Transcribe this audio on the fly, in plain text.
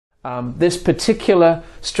This particular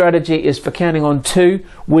strategy is for counting on 2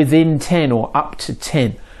 within 10 or up to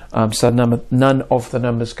 10. So none of the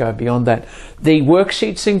numbers go beyond that. The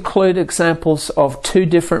worksheets include examples of 2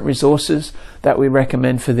 different resources that we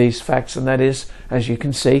recommend for these facts, and that is, as you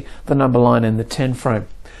can see, the number line and the 10 frame.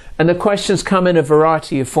 And the questions come in a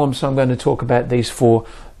variety of forms, so I'm going to talk about these 4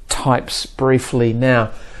 types briefly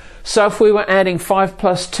now. So if we were adding 5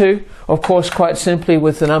 plus 2, of course, quite simply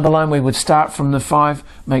with the number line, we would start from the 5,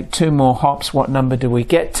 make 2 more hops. What number do we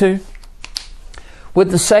get to?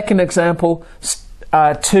 With the second example,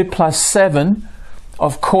 2 plus 7,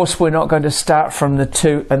 of course, we're not going to start from the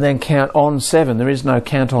 2 and then count on 7. There is no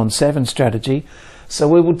count on 7 strategy. So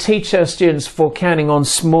we will teach our students for counting on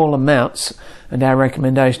small amounts, and our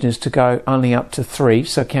recommendation is to go only up to 3,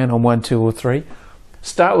 so count on 1, 2 or 3.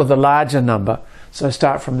 Start with a larger number. So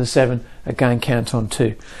start from the 7, again count on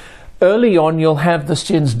 2. Early on, you'll have the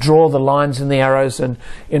students draw the lines and the arrows and,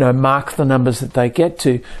 mark the numbers that they get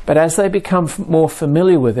to. But as they become more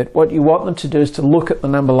familiar with it, what you want them to do is to look at the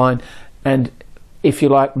number line and, if you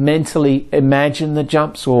like, mentally imagine the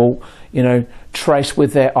jumps, or, trace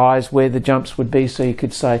with their eyes where the jumps would be. So you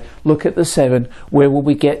could say, look at the 7, where will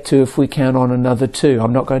we get to if we count on another 2?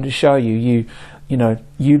 I'm not going to show you.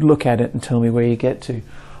 You look at it and tell me where you get to.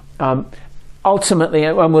 Ultimately,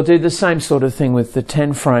 and we'll do the same sort of thing with the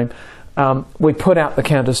 10 frame, we put out the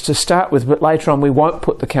counters to start with, but later on we won't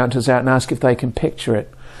put the counters out and ask if they can picture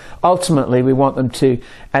it. Ultimately, we want them to,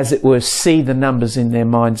 as it were, see the numbers in their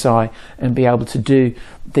mind's eye and be able to do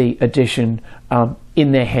the addition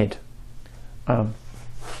in their head.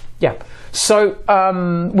 So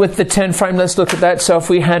with the 10 frame, let's look at that. So if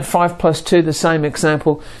we had 5 plus 2, the same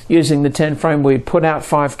example, using the 10 frame, we'd put out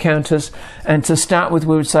 5 counters, and to start with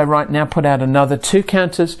we would say, right, now put out another 2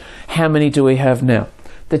 counters. How many do we have now?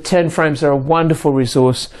 The 10 frames are a wonderful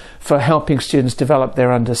resource for helping students develop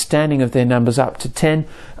their understanding of their numbers up to 10,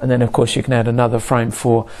 and then of course you can add another frame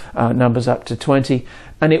for numbers up to 20,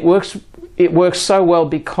 and it works so well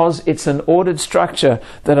because it's an ordered structure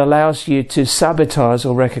that allows you to sabotage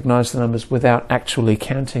or recognize the numbers without actually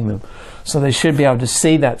counting them. So they should be able to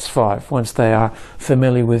see that's 5 once they are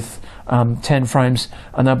familiar with 10 frames,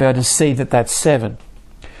 and they'll be able to see that that's 7.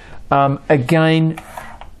 Again,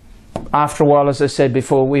 after a while, as I said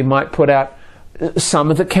before, we might put out some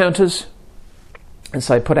of the counters and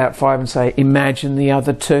say, put out 5 and say, imagine the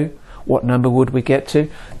other 2. What number would we get to?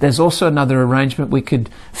 There's also another arrangement. We could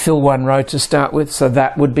fill 1 row to start with, so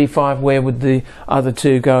that would be 5. Where would the other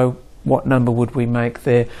 2 go? What number would we make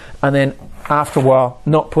there? And then after a while,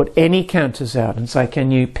 not put any counters out and say,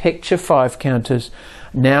 can you picture 5 counters?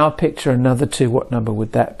 Now picture another 2. What number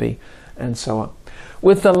would that be? And so on.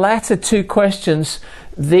 With the latter 2 questions,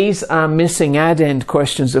 these are missing add-end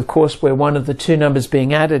questions, of course, where one of the 2 numbers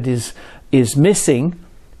being added is missing,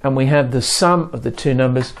 and we have the sum of the 2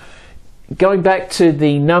 numbers. Going back to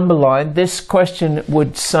the number line, this question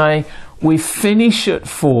would say, we finish at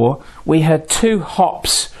 4, we had 2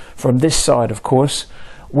 hops from this side, of course.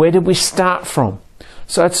 Where did we start from?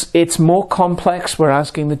 So it's more complex. We're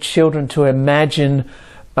asking the children to imagine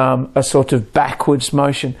a sort of backwards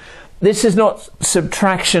motion. This is not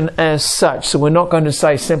subtraction as such, so we're not going to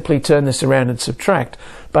say simply turn this around and subtract,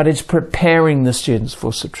 but it's preparing the students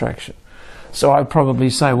for subtraction. So I'd probably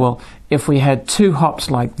say, well, if we had 2 hops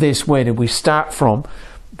like this, where did we start from?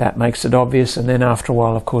 That makes it obvious, and then after a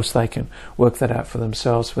while, of course, they can work that out for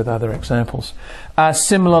themselves with other examples.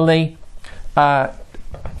 Similarly,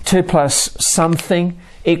 2 plus something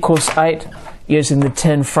equals 8, using the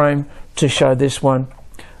 10 frame to show this one.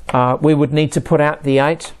 We would need to put out the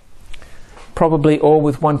 8. Probably all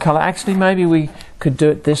with 1 colour. Actually, maybe we could do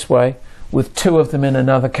it this way, with 2 of them in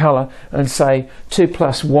another colour, and say 2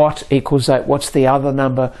 plus what equals 8. What's the other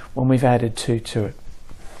number when we've added 2 to it?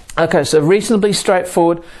 Okay, so reasonably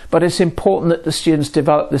straightforward, but it's important that the students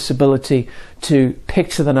develop this ability to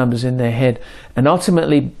picture the numbers in their head and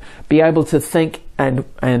ultimately be able to think and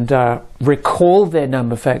recall their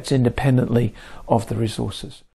number facts independently of the resources.